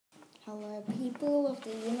Hello, people of the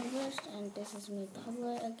universe, and this is me,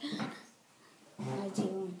 Pablo, again. I do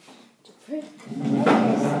want to print.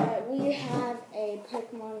 Okay, so we have a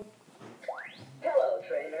Pokemon. Hello,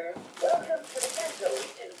 trainer. Welcome to the Kanto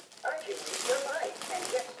region. I can read your mind and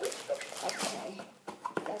guess which Pokemon. Okay,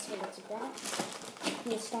 that's what it's about.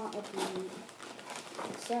 We start with me.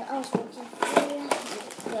 So I was looking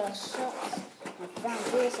through the shops. I found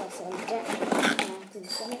this. I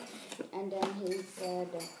said, and then he said,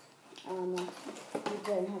 we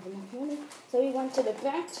don't have enough money. So we went to the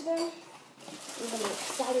bank today. Even on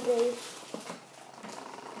Saturday,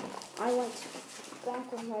 I went to the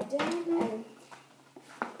bank with my dad, and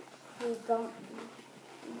we got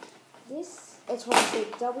this. It's from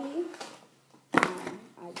Big W. I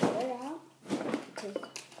got it out. Take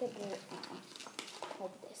the ball out.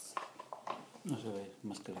 Like this. No se ve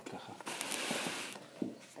más que la caja.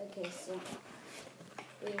 Okay, so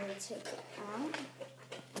we will take it out.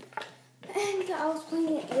 And I was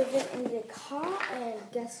playing it with it in the car, and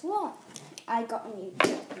guess what? I got a new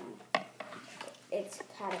Pokemon. It's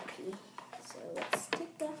Caterpie. So let's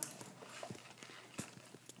take that.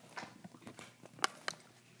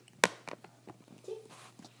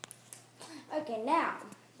 Okay, now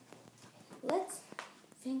let's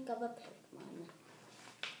think of a Pokemon.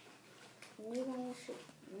 We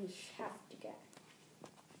have to get.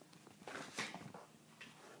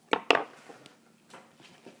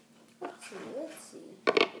 Let's see.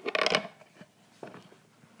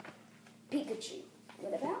 Pikachu.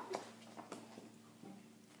 What about?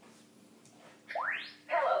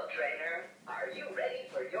 Hello, trainer. Are you ready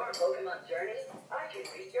for your Pokemon journey? I can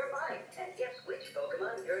read your mind and guess which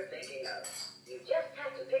Pokemon you're thinking of. You just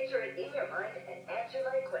have to picture it in your mind and answer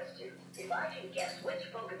my questions. If I can guess which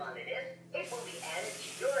Pokemon it is, it will be added to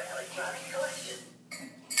your electronic collection.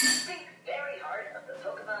 Think very hard of the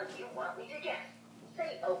Pokemon you want me to guess.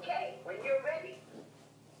 Say okay when you're ready.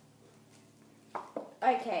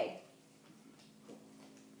 Okay.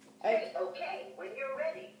 Say okay when you're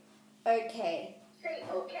ready. Okay. Say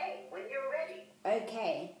okay when you're ready.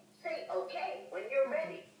 Okay. Say okay when you're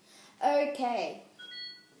ready. Okay.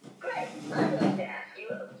 Great. I'm going to ask you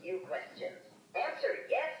a few questions. Answer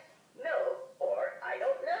yes, no, or I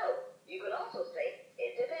don't know. You can also say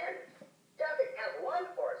it depends. Does it have one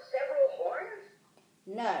or several horns?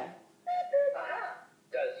 No. Aha.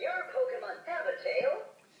 Does your Pokemon have a tail?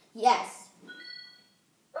 Yes.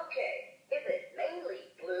 Okay. Is it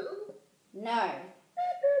mainly blue? No.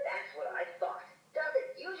 That's what I thought. Does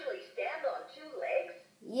it usually stand on two legs?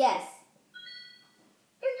 Yes.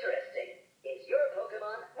 Interesting. Is your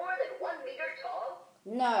Pokemon more than 1 meter tall?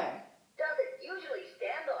 No. Does it usually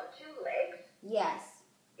stand on two legs? Yes.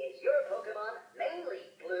 Is your Pokemon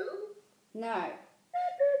mainly blue? No.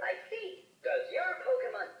 I see. Does your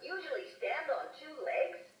Pokemon usually stand on two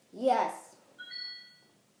legs? Yes.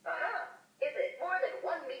 Aha. Is it more than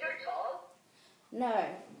 1 meter tall? No.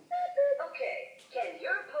 Okay. Can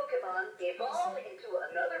your Pokemon evolve into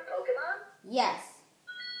another Pokemon? Yes.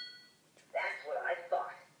 That's what I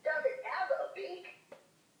thought. Does it have a beak?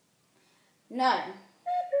 No.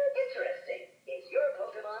 Interesting. Is your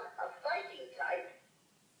Pokemon a fighting type?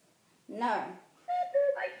 No.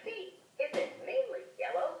 I see. Is it mainly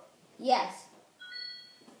yellow? Yes.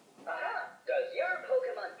 Aha. Does your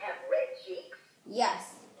Pokemon have red cheeks?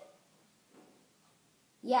 Yes.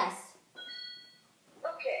 Yes.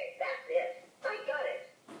 Okay, that's it. I got it.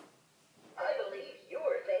 I believe you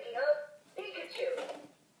were thinking of Pikachu.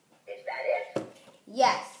 Is that it?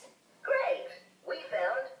 Yes. Great! We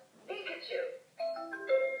found Pikachu.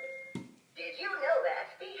 Did you know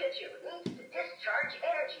that Pikachu needs to discharge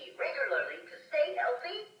energy regularly to stay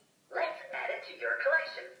healthy? Let's add it to your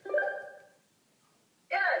collection.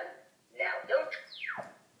 Done! Now don't...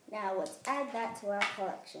 Now let's add that to our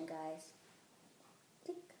collection, guys.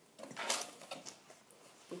 Tick.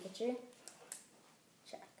 Pikachu.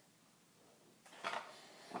 Check.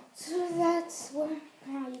 So that's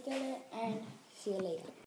how you get it, and see you later.